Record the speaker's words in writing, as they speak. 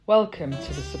Welcome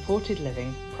to the Supported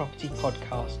Living Property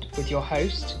Podcast with your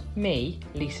host, me,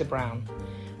 Lisa Brown,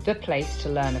 the place to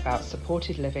learn about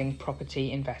supported living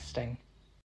property investing.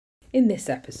 In this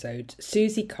episode,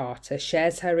 Suzi Carter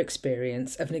shares her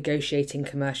experience of negotiating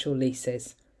commercial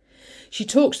leases. She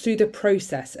talks through the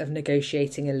process of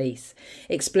negotiating a lease,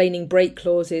 explaining break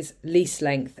clauses, lease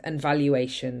length and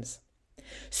valuations.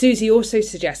 Suzi also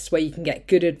suggests where you can get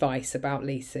good advice about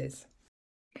leases.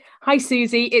 Hi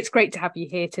Suzi, it's great to have you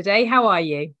here today. How are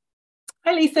you?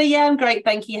 Hi Lisa, yeah, I'm great,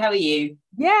 thank you. How are you?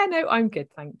 Yeah, no, I'm good,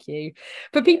 thank you.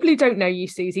 For people who don't know you,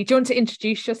 Suzi, do you want to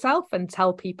introduce yourself and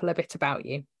tell people a bit about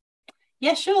you?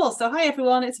 Yeah, sure. So hi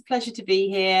everyone, it's a pleasure to be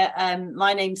here.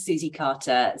 My name's Suzi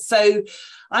Carter. So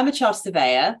I'm a chartered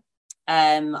surveyor.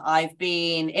 I've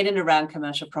been in and around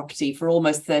commercial property for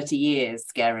almost 30 years,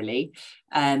 scarily.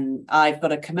 I've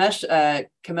got a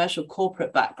commercial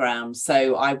corporate background.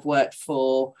 So I've worked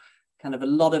for kind of a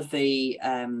lot of the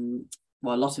a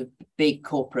lot of big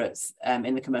corporates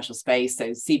in the commercial space. So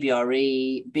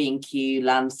CBRE, B&Q,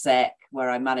 Landsec,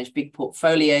 where I manage big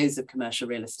portfolios of commercial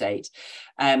real estate.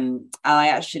 I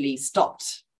actually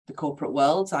stopped the corporate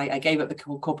world. I gave up the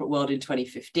corporate world in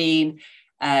 2015.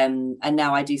 And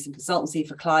now I do some consultancy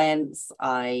for clients.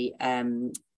 I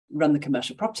run the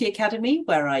Commercial Property Academy,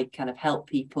 where I kind of help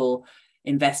people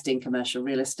invest in commercial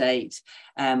real estate.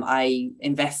 I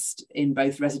invest in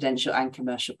both residential and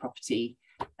commercial property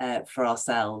for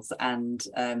ourselves. And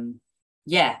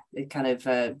it kind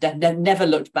of never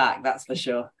looked back, that's for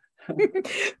sure.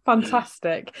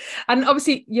 Fantastic. And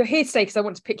obviously you're here today because I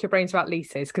want to pick your brains about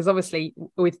leases, because obviously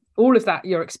with all of that,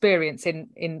 your experience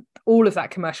in all of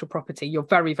that commercial property, you're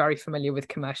very, very familiar with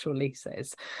commercial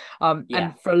leases.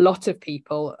 And for a lot of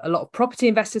people, a lot of property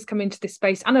investors come into this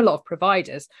space and a lot of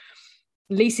providers,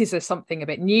 leases are something a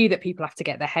bit new that people have to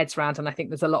get their heads around, and I think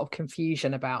there's a lot of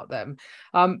confusion about them.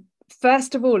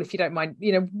 First of all, if you don't mind,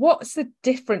 what's the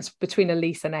difference between a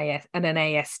lease and an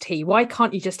AST? Why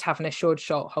can't you just have an assured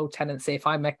short hold tenancy if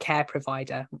I'm a care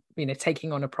provider,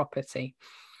 taking on a property?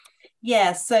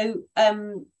 Yeah, so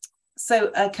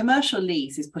a commercial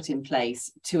lease is put in place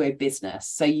to a business.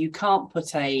 So you can't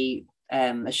put a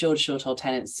assured short hold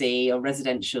tenancy or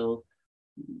residential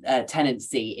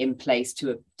tenancy in place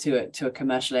to a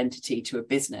commercial entity, to a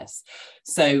business.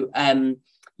 So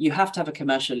you have to have a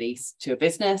commercial lease to a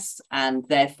business, and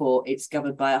therefore it's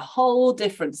governed by a whole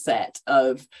different set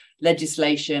of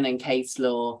legislation and case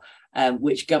law,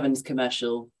 which governs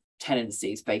commercial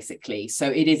tenancies, basically. So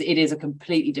it is a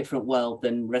completely different world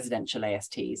than residential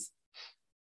ASTs.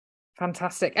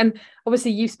 Fantastic. And obviously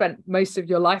you spent most of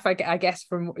your life, I guess,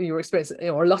 from your experience,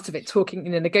 or a lot of it, talking,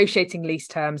 negotiating lease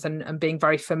terms and being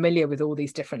very familiar with all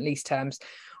these different lease terms.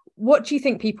 What do you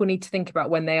think people need to think about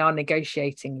when they are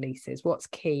negotiating leases? What's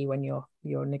key when you're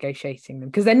negotiating them?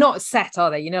 Because they're not set,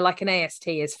 are they? Like an AST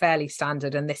is fairly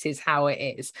standard and this is how it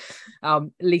is.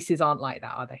 Leases aren't like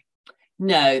that, are they?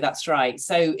 No, that's right.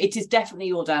 So it is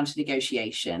definitely all down to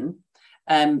negotiation.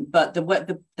 But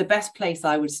the best place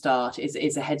I would start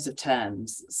is a heads of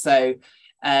terms. So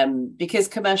because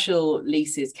commercial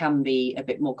leases can be a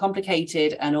bit more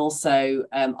complicated and also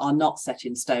are not set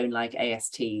in stone like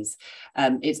ASTs,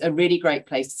 it's a really great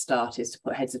place to start is to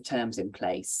put heads of terms in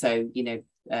place. So,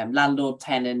 landlord,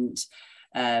 tenant,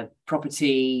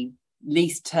 property,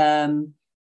 lease term,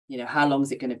 how long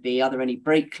is it going to be? Are there any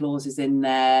break clauses in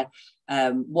there?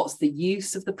 What's the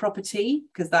use of the property?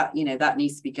 Because that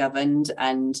needs to be governed,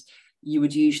 and you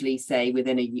would usually say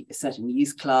within a certain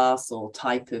use class or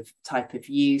type of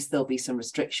use, there'll be some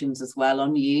restrictions as well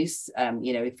on use.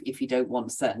 If you don't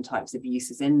want certain types of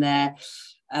uses in there,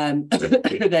 then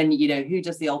who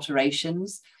does the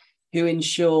alterations, who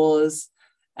insures,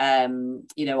 are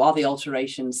the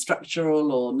alterations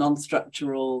structural or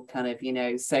non-structural,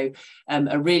 so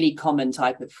a really common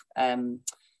type of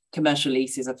commercial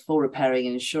lease is a full repairing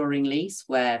and insuring lease,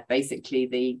 where basically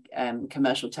the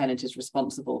commercial tenant is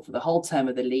responsible for the whole term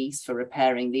of the lease for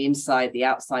repairing the inside, the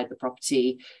outside of the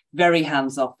property, very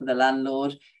hands-off for the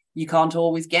landlord. You can't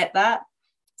always get that.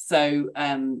 So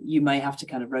you may have to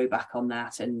kind of row back on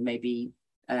that and maybe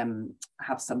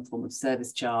have some form of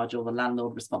service charge, or the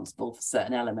landlord responsible for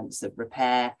certain elements of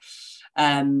repair.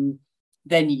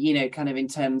 Then, kind of in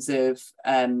terms of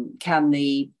can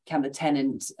the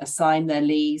tenant assign their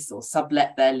lease or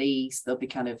sublet their lease? There'll be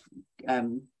kind of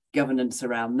governance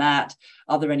around that.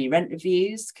 Are there any rent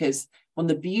reviews? Because one of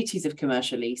the beauties of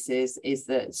commercial leases is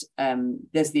that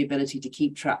there's the ability to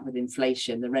keep track with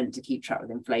inflation, the rent to keep track with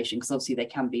inflation, because obviously they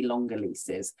can be longer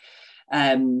leases.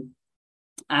 So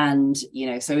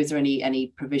is there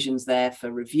any provisions there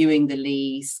for reviewing the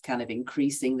lease, kind of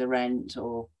increasing the rent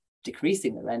or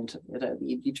decreasing the rent.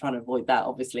 You're trying to avoid that,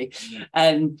 obviously.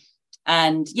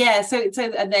 And yeah, so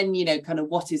and then, you know, kind of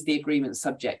what is the agreement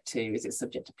subject to? Is it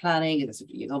subject to planning? Is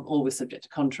it always subject to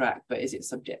contract, but is it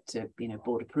subject to, you know,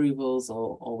 board approvals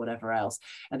or whatever else?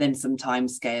 And then some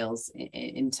timescales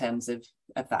in terms of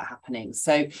that happening.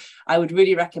 So I would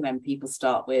really recommend people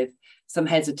start with some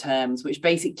heads of terms, which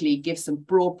basically give some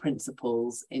broad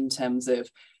principles in terms of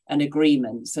an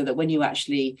agreement, so that when you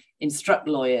actually instruct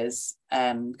lawyers,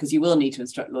 because you will need to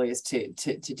instruct lawyers to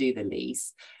do the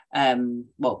lease,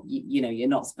 well, you know, you're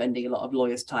not spending a lot of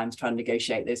lawyers' times trying to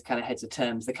negotiate those kind of heads of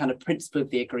terms. The kind of principle of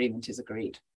the agreement is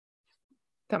agreed.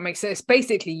 That makes sense. It's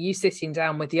basically you sitting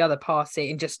down with the other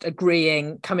party and just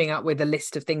agreeing, coming up with a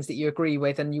list of things that you agree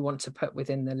with and you want to put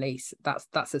within the lease.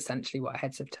 That's essentially what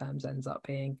heads of terms ends up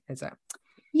being, is it?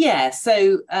 Yeah,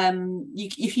 so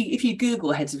if you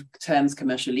Google heads of terms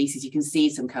commercial leases, you can see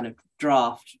some kind of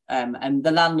draft, and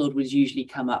the landlord would usually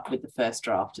come up with the first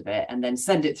draft of it and then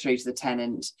send it through to the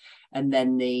tenant, and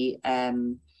then the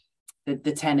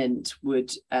tenant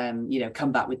would you know,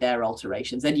 come back with their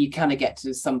alterations. Then you kind of get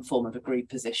to some form of agreed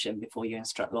position before you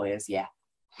instruct lawyers. Yeah.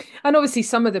 And obviously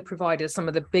some of the providers, some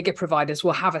of the bigger providers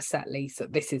will have a set lease,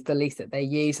 that this is the lease that they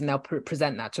use, and they'll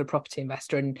present that to a property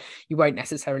investor, and you won't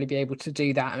necessarily be able to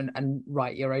do that and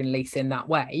write your own lease in that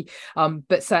way.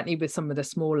 But certainly with some of the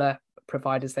smaller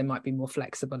providers, they might be more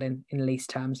flexible in lease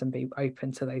terms and be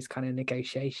open to those kind of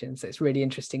negotiations. So it's really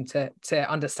interesting to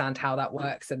understand how that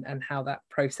works and how that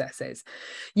process is.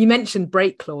 You mentioned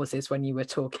break clauses when you were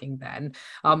talking then.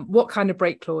 What kind of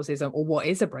break clauses, or what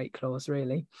is a break clause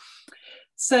really?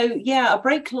 So yeah, a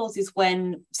break clause is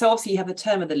when, so obviously you have the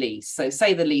term of the lease. So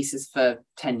say the lease is for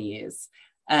 10 years.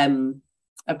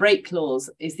 A break clause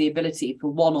is the ability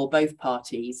for one or both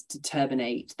parties to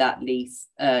terminate that lease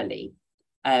early.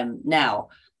 Now,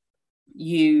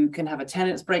 you can have a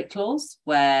tenant's break clause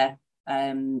where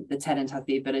the tenant has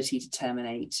the ability to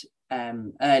terminate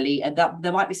early, and that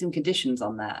there might be some conditions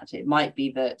on that. It might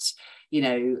be that, you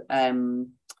know,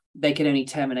 they can only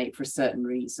terminate for a certain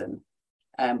reason.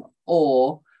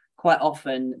 Or quite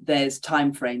often there's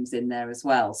timeframes in there as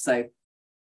well. So,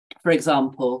 for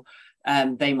example,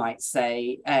 they might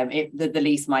say the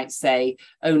lease might say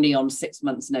only on 6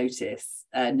 months' notice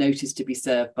to be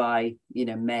served by, you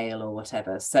know, mail or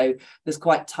whatever. So there's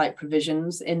quite tight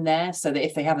provisions in there, so that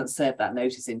if they haven't served that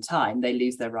notice in time, they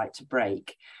lose their right to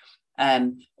break.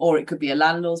 Or it could be a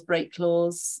landlord's break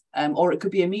clause, or it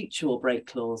could be a mutual break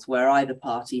clause where either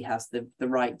party has the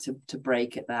right to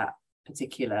break at that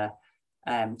particular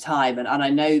time. And I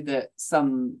know that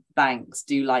some banks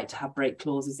do like to have break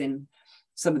clauses in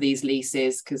some of these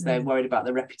leases because they're worried about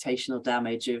the reputational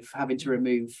damage of having to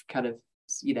remove kind of,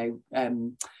 you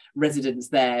know, residents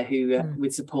there who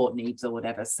with support needs or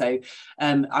whatever. So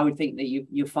I would think that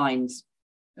you'll find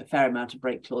a fair amount of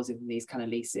break clauses in these kind of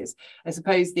leases. I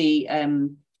suppose the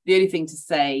only thing to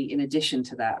say in addition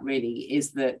to that really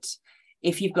is that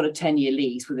if you've got a 10-year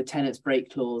lease with a tenant's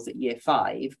break clause at year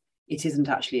 5, it isn't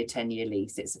actually a 10-year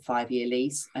lease, it's a 5-year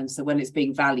lease. And so when it's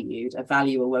being valued, a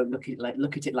valuer won't look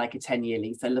at it like a 10-year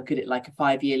lease, they look at it like a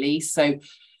 5-year lease. So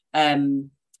commercial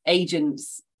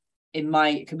agents, in my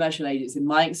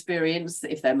experience,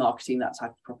 if they're marketing that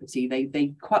type of property,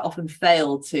 they quite often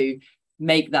fail to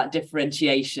make that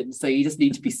differentiation. So you just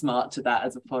need to be smart to that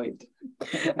as a point.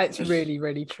 It's really,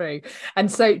 really true. And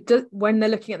so when they're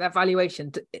looking at that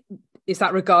valuation, is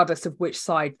that regardless of which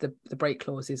side the break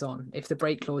clause is on? If the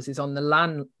break clause is on the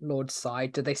landlord's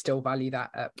side, do they still value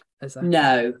that up as a...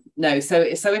 No. So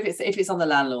if it's on the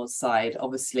landlord's side,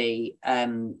 obviously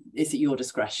it's at your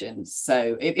discretion.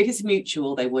 So if it's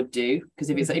mutual, they would do, because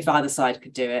if either side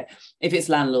could do it. If it's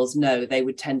landlords, no, they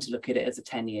would tend to look at it as a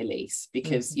 10-year lease,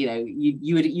 because you know,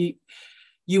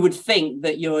 you would think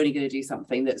that you're only going to do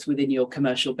something that's within your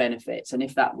commercial benefits, and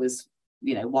if that was,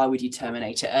 you know, why would you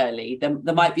terminate it early? Then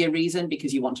there might be a reason,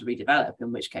 because you want to redevelop,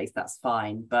 in which case that's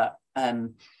fine. But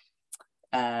you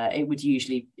would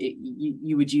usually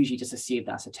just assume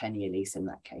that's a 10-year lease in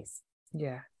that case.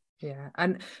 Yeah,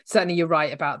 and certainly you're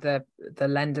right about the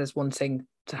lenders wanting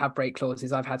to have break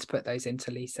clauses. I've had to put those into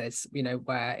leases, you know,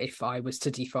 where if I was to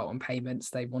default on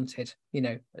payments, they wanted, you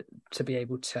know, to be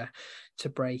able to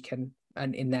break and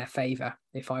in their favour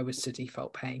if I was to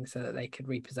default paying, so that they could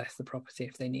repossess the property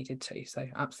if they needed to. So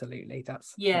absolutely,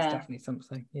 that's definitely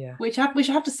something. Yeah, which I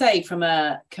have to say, from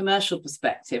a commercial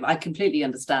perspective, I completely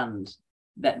understand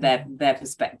that their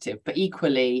perspective, but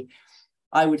equally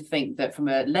I would think that from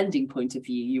a lending point of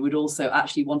view, you would also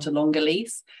actually want a longer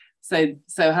lease. So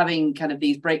having kind of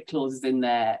these break clauses in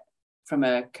there from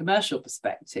a commercial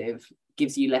perspective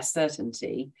gives you less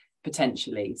certainty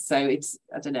potentially. So it's,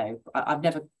 I don't know, I've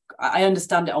never I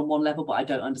understand it on one level, but I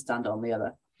don't understand it on the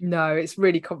other. No, it's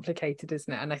really complicated,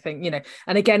 isn't it? And I think,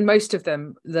 and again, most of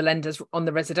them, the lenders on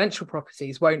the residential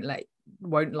properties won't like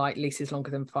leases longer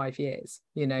than 5 years,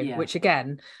 which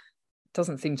again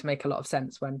doesn't seem to make a lot of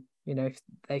sense when,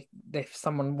 if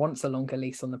someone wants a longer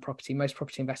lease on the property, most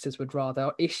property investors would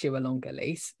rather issue a longer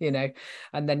lease, and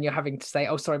then you're having to say,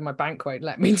 oh, sorry, my bank won't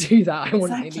let me do that. I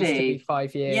want it to be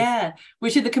 5 years. Yeah,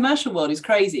 which in the commercial world is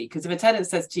crazy, because if a tenant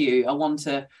says to you, I want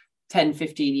a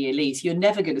 10-15 year lease, you're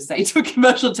never going to say to a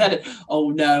commercial tenant, oh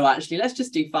no, actually let's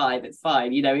just do 5, it's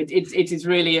fine. It is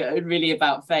really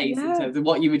about faith in terms of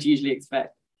what you would usually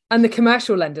expect. And the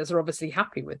commercial lenders are obviously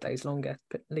happy with those longer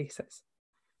leases.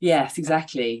 Yes,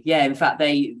 exactly. Yeah, in fact,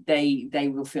 they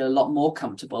will feel a lot more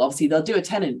comfortable. Obviously, they'll do a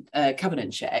tenant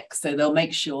covenant check, so they'll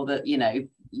make sure that you're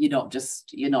not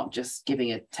just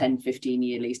giving a 10-15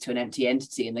 year lease to an empty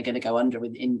entity and they're going to go under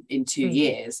in 2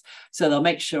 years. So they'll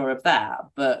make sure of that.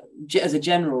 But as a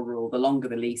general rule, the longer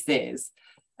the lease is,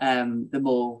 the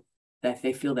more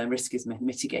they feel their risk is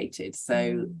mitigated.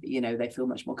 So they feel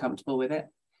much more comfortable with it.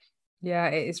 Yeah,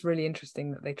 it is really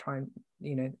interesting that they try and,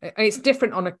 it's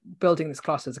different on a building that's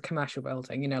classed as a commercial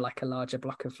building, like a larger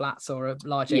block of flats or a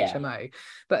large HMO,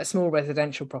 but a small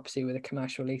residential property with a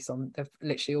commercial lease on, they're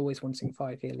literally always wanting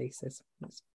 5-year leases.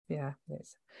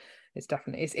 It's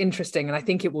definitely, it's interesting. And I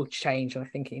think it will change. And I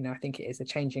think it is a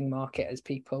changing market as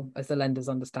the lenders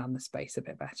understand the space a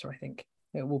bit better. I think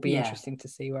it will be interesting to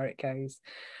see where it goes.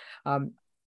 So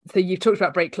you've talked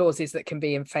about break clauses that can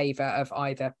be in favour of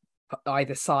either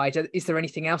side. Is there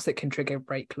anything else that can trigger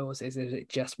break clauses? Is it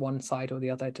just one side or the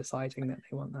other deciding that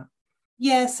they want that?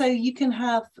 Yeah, so you can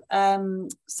have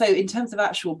so in terms of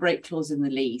actual break clause in the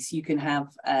lease, you can have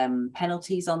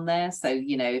penalties on there. So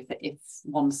if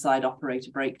one side operate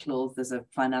a break clause, there's a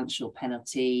financial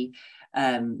penalty.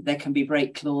 There can be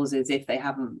break clauses if they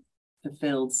haven't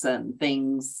fulfilled certain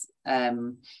things,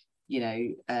 or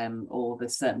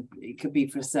it could be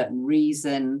for a certain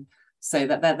reason. So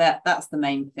that's the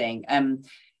main thing.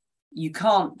 You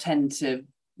can't tend to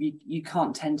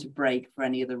break for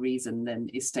any other reason than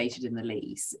is stated in the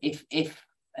lease. If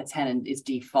a tenant is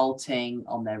defaulting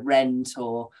on their rent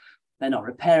or they're not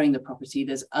repairing the property,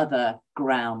 there's other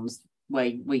grounds where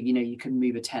you can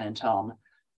move a tenant on,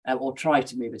 or try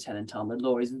to move a tenant on. The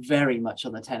law is very much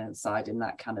on the tenant side in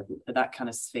that kind of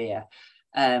sphere.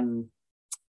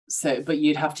 But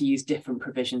you'd have to use different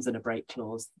provisions in a break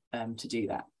clause to do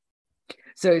that.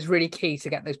 So it's really key to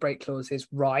get those break clauses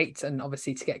right, and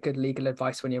obviously to get good legal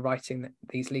advice when you're writing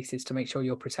these leases to make sure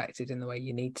you're protected in the way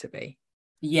you need to be.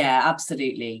 Yeah,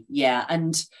 absolutely. Yeah,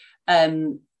 and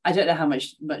I don't know how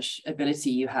much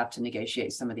ability you have to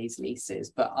negotiate some of these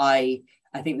leases, but I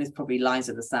think there's probably lines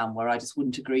of the sand where I just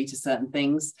wouldn't agree to certain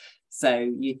things. So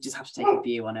you just have to take a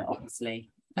view on it, obviously.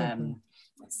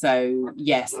 So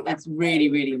yes, it's really,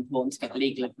 really important to get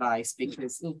legal advice,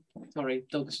 because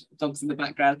dogs in the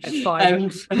background. It's fine.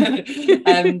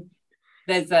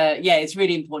 It's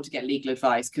really important to get legal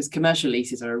advice, because commercial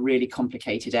leases are a really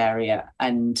complicated area,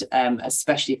 and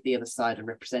especially if the other side are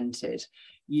represented,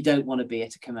 you don't want to be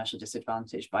at a commercial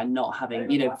disadvantage by not having,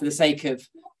 for the sake of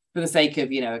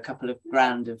a couple of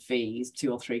grand of fees,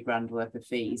 2 or 3 grand worth of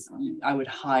fees, I would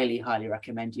highly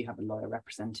recommend you have a lawyer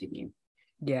representing you.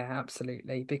 Yeah,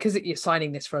 absolutely, because you're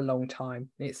signing this for a long time.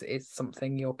 It's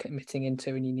something you're committing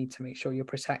into, and you need to make sure you're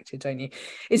protected, don't you?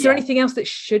 Is there anything else that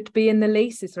should be in the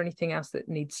lease? Is there anything else that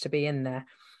needs to be in there?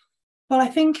 Well, I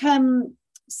think there's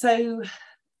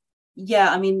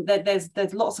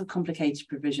lots of complicated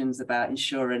provisions about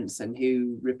insurance and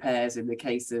who repairs in the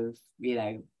case of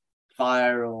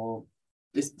fire or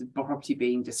the property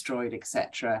being destroyed,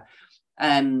 etc.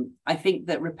 I think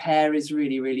that repair is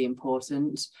really, really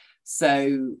important.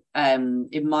 So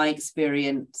in my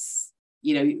experience,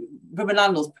 from a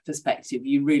landlord's perspective,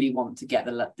 you really want to get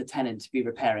the tenant to be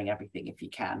repairing everything if you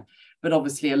can. But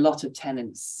obviously a lot of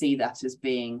tenants see that as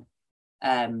being,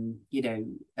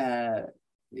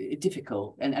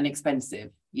 difficult and expensive,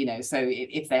 so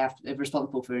if they're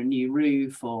responsible for a new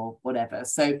roof or whatever.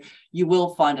 So you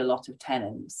will find a lot of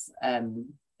tenants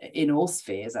in all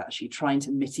spheres actually trying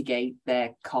to mitigate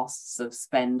their costs of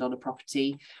spend on a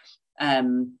property.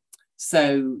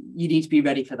 So you need to be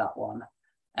ready for that one,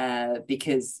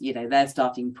 because their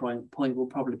starting point will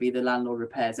probably be the landlord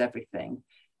repairs everything,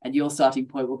 and your starting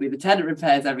point will be the tenant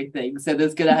repairs everything. So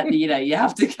there's gonna you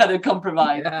have to kind of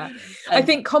compromise. Yeah. I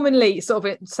think commonly,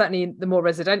 certainly in the more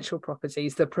residential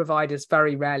properties, the providers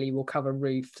very rarely will cover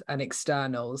roof and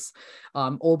externals,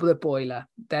 or the boiler.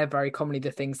 They're very commonly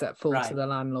the things that fall to the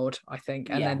landlord, I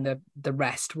think, and then the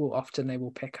rest they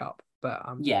will pick up. But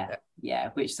yeah,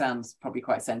 which sounds probably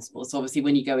quite sensible. So obviously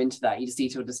when you go into that, you just need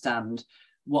to understand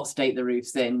what state the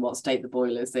roof's in, what state the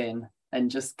boiler's in, and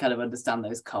just kind of understand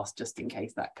those costs just in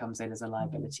case that comes in as a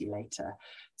liability later.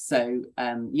 So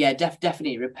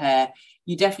definitely repair.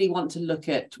 You definitely want to look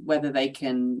at whether they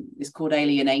can, it's called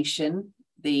alienation,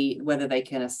 whether they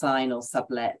can assign or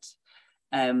sublet.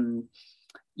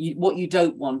 What you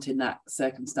don't want in that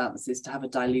circumstance is to have a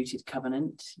diluted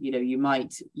covenant. You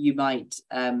might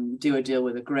do a deal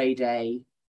with a grade A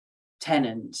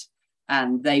tenant,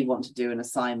 and they want to do an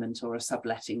assignment or a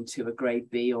subletting to a grade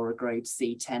B or a grade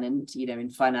C tenant, in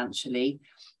financially.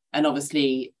 And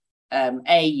obviously,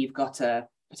 you've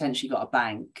potentially got a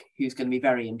bank who's going to be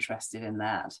very interested in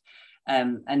that.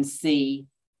 And C,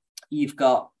 you've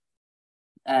got,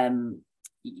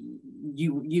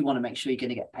 you want to make sure you're going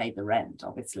to get paid the rent,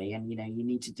 obviously. And, you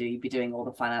need to be doing all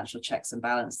the financial checks and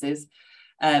balances.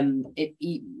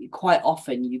 Quite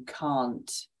often you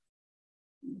can't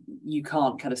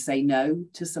kind of say no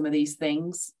to some of these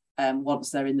things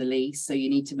once they're in the lease. So you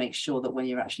need to make sure that when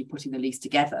you're actually putting the lease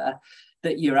together,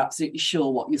 that you're absolutely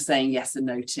sure what you're saying yes and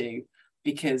no to,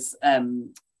 because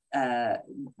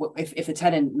if a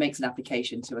tenant makes an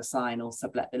application to assign or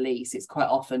sublet the lease, it's quite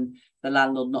often the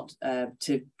landlord not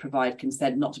to provide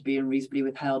consent not to be unreasonably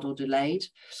withheld or delayed.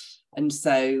 And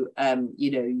so,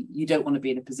 you don't want to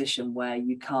be in a position where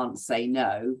you can't say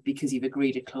no because you've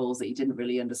agreed a clause that you didn't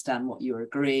really understand what you were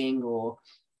agreeing, or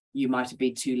you might have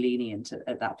been too lenient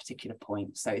at that particular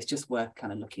point. So it's just worth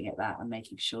kind of looking at that and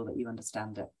making sure that you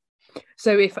understand it.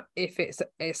 So if it's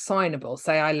assignable,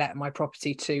 say I let my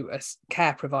property to a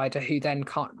care provider who then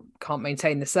can't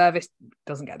maintain the service,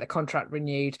 doesn't get the contract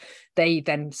renewed, they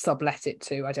then sublet it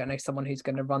to, I don't know, someone who's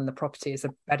going to run the property as a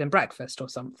bed and breakfast or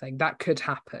something. That could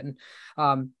happen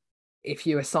if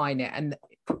you assign it, and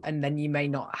then you may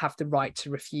not have the right to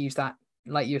refuse that,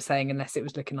 like you were saying, unless it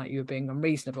was looking like you were being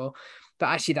unreasonable. But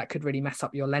actually that could really mess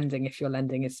up your lending if your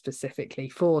lending is specifically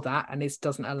for that and it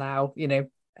doesn't allow,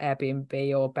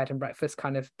 Airbnb or bed and breakfast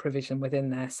kind of provision within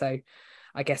there. So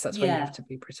I guess that's where you have to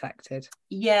be protected.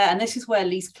 Yeah, and this is where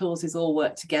lease clauses all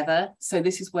work together. So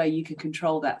this is where you can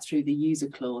control that through the user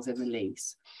clause in the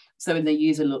lease. So in the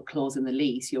user clause in the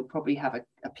lease, you'll probably have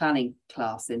a planning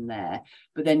class in there,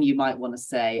 but then you might want to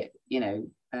say,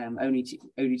 only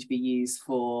to be used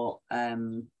for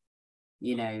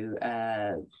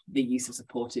the use of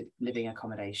supported living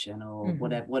accommodation or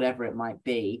whatever it might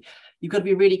be. You've got to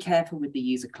be really careful with the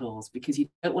user clause, because you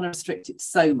don't want to restrict it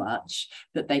so much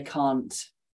that they can't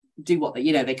do what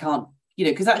they can't,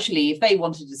 because actually if they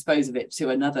want to dispose of it to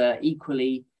another equal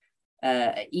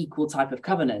type of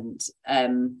covenant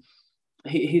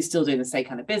who's still doing the same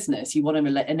kind of business, you want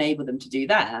to enable them to do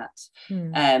that.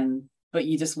 But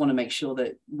you just want to make sure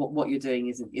that what you're doing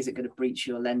isn't going to breach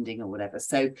your lending or whatever.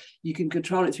 So you can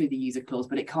control it through the user clause,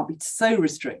 but it can't be so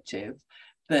restrictive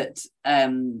that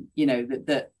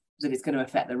that it's going to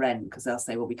affect the rent, because they'll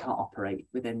say, well, we can't operate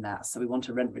within that, so we want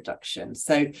a rent reduction.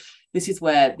 So this is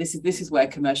where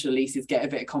commercial leases get a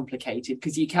bit complicated,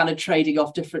 because you're kind of trading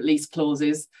off different lease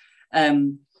clauses.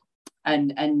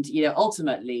 And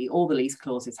ultimately all the lease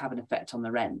clauses have an effect on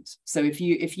the rent. So if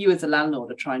you as a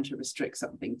landlord are trying to restrict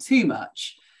something too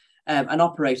much, an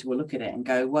operator will look at it and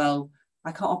go, well,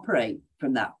 I can't operate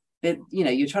from that.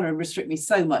 You're trying to restrict me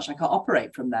so much, I can't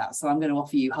operate from that, so I'm going to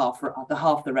offer you half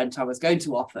the rent I was going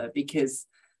to offer, because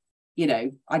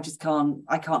I just can't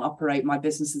operate my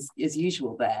business as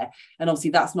usual there. And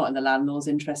obviously that's not in the landlord's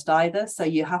interest either. So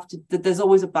you have to, there's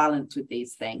always a balance with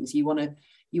these things. You want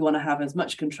to have as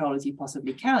much control as you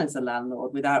possibly can as a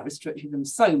landlord without restricting them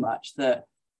so much that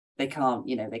they can't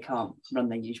run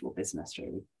their usual business,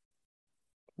 really.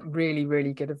 Really,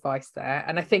 really good advice there.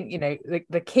 And I think,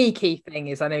 the key thing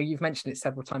is, I know you've mentioned it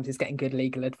several times, is getting good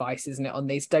legal advice, isn't it, on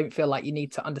these? Don't feel like you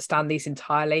need to understand these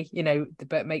entirely,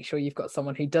 but make sure you've got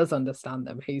someone who does understand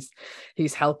them,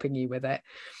 who's helping you with it.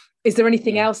 Is there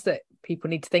anything else that people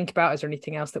need to think about? Is there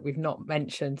anything else that we've not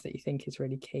mentioned that you think is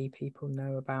really key people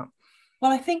know about?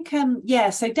 Well, I think,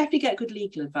 so definitely get good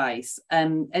legal advice.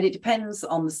 And it depends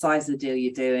on the size of the deal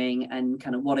you're doing and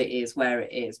kind of what it is, where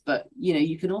it is. But,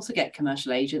 you can also get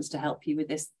commercial agents to help you with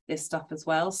this stuff as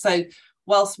well. So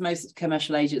whilst most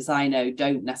commercial agents I know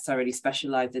don't necessarily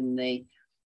specialise in the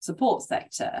support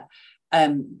sector,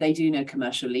 they do know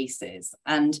commercial leases.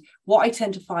 And what I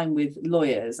tend to find with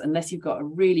lawyers, unless you've got a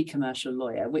really commercial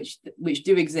lawyer, which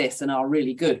do exist and are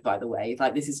really good, by the way,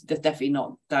 like this is definitely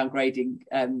not downgrading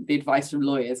the advice from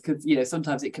lawyers, because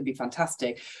sometimes it can be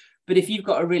fantastic, but if you've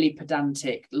got a really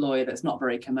pedantic lawyer that's not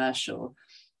very commercial,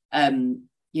 you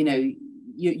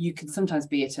can sometimes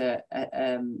be at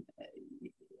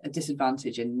a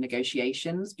disadvantage in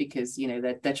negotiations, because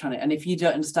they're trying to, and if you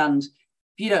don't understand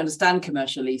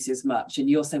commercial leases much, and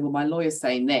you're saying, well, my lawyer's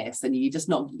saying this, and you just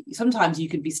not, sometimes you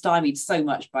can be stymied so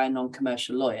much by a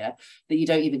non-commercial lawyer that you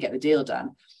don't even get the deal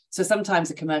done. So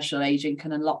sometimes a commercial agent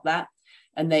can unlock that,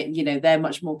 and they're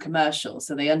much more commercial,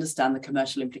 so they understand the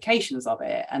commercial implications of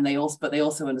it, and they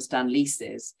also understand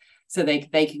leases, so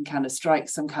they can kind of strike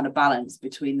some kind of balance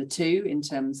between the two in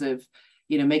terms of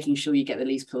making sure you get the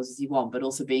lease clauses you want, but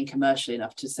also being commercial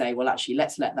enough to say, well, actually,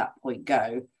 let's let that point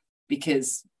go,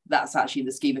 because that's actually, in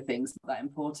the scheme of things, not that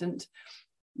important.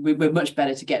 We're much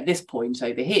better to get this point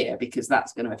over here, because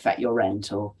that's going to affect your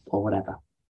rent or whatever.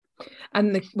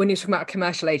 And when you're talking about a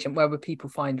commercial agent, where would people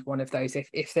find one of those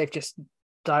if they've just,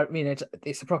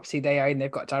 it's a property they own, they've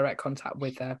got direct contact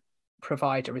with a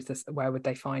provider? Where would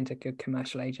they find a good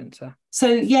commercial agent? So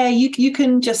yeah, you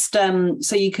can just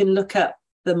so you can look up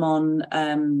them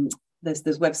on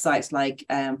there's websites like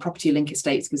Property Link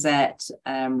Estates Gazette,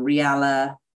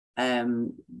 Reala,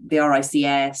 the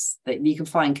RICS, that you can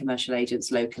find commercial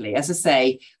agents locally. As I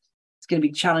say, it's going to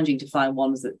be challenging to find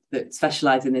ones that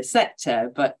specialize in this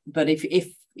sector, but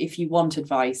if you want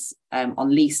advice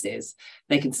on leases,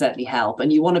 they can certainly help.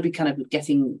 And you want to be kind of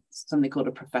getting something called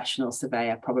a professional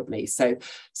surveyor, probably, so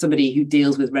somebody who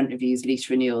deals with rent reviews,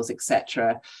 lease renewals,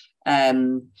 etc.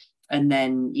 And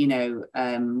then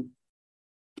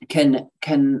can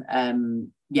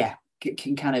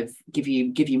kind of give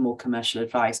you more commercial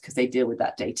advice, because they deal with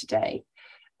that day to day.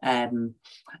 And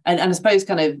I suppose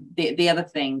kind of the other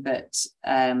thing that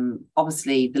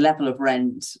obviously the level of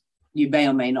rent you may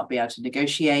or may not be able to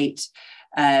negotiate,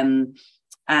 and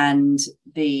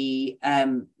the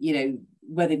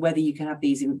whether you can have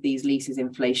these leases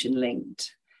inflation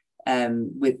linked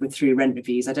with through rent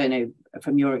reviews. I don't know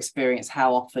from your experience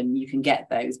how often you can get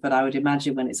those, but I would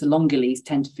imagine when it's a longer lease,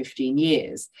 10 to 15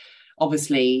 years,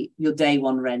 obviously your day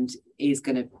one rent is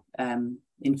going to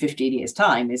in 15 years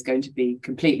time is going to be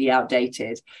completely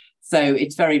outdated. So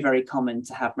it's very, very common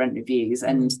to have rent reviews,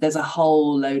 and there's a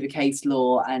whole load of case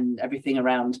law and everything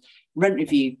around rent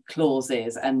review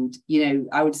clauses. And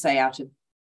I would say out of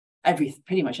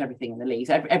pretty much everything in the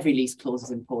lease, every lease clause is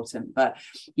important, but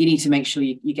you need to make sure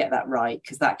you get that right,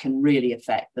 because that can really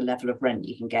affect the level of rent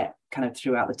you can get kind of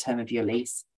throughout the term of your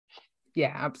lease.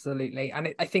 Yeah, absolutely.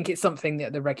 And I think it's something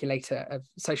that the regulator of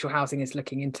social housing is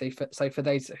looking into. So for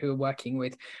those who are working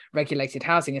with regulated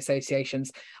housing associations,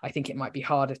 I think it might be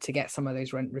harder to get some of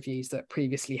those rent reviews that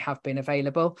previously have been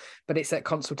available, but it's at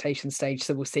consultation stage.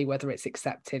 So we'll see whether it's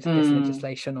accepted, this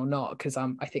legislation, or not, because I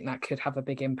think that could have a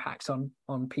big impact on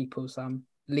people's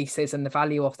leases and the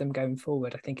value of them going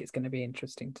forward. I think it's going to be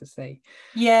interesting to see.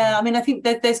 Yeah, I mean, I think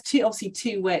that there's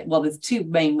there's two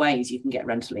main ways you can get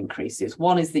rental increases.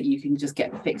 One is that you can just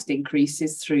get fixed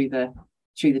increases through the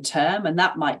term, and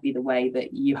that might be the way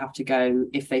that you have to go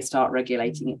if they start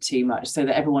regulating it too much, so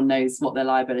that everyone knows what their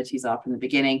liabilities are from the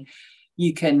beginning.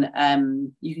 You can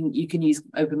use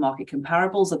open market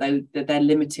comparables, although they're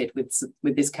limited with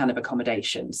this kind of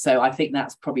accommodation. So I think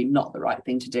that's probably not the right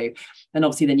thing to do. And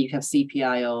obviously then you have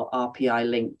CPI or RPI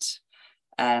linked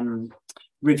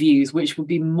reviews, which would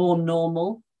be more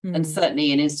normal. And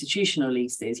certainly in institutional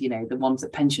leases, the ones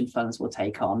that pension funds will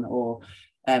take on, or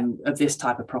of this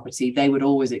type of property, they would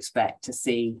always expect to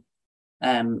see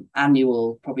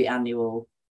annual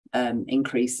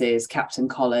increases, capped and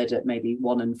collared at maybe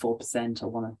 1% and 4%,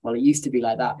 or well, it used to be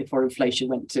like that before inflation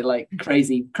went to like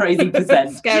crazy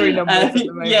percent. Scary numbers at the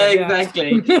moment, yeah,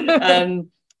 exactly.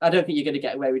 I don't think you're going to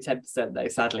get away with 10% though,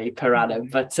 sadly, per annum.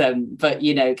 But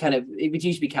kind of it would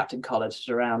usually be capped and collared at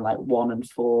around like 1 and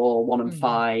 4, 1 and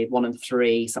 5, 1 and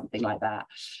 3, something like that.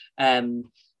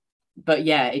 But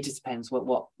yeah, it just depends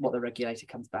what the regulator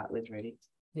comes back with, really.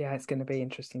 Yeah, it's going to be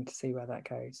interesting to see where that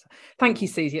goes. Thank you,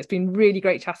 Suzi. It's been really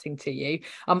great chatting to you.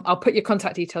 I'll put your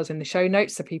contact details in the show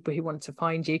notes, so people who want to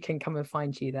find you can come and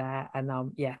find you there.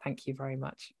 And yeah, thank you very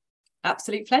much.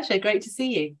 Absolute pleasure. Great to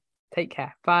see you. Take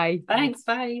care. Bye. Thanks.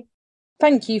 Bye.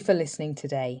 Thank you for listening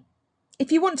today.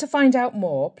 If you want to find out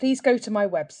more, please go to my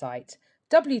website,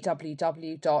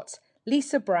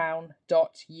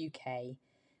 www.lisabrown.uk,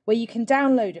 where you can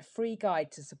download a free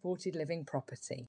guide to supported living property.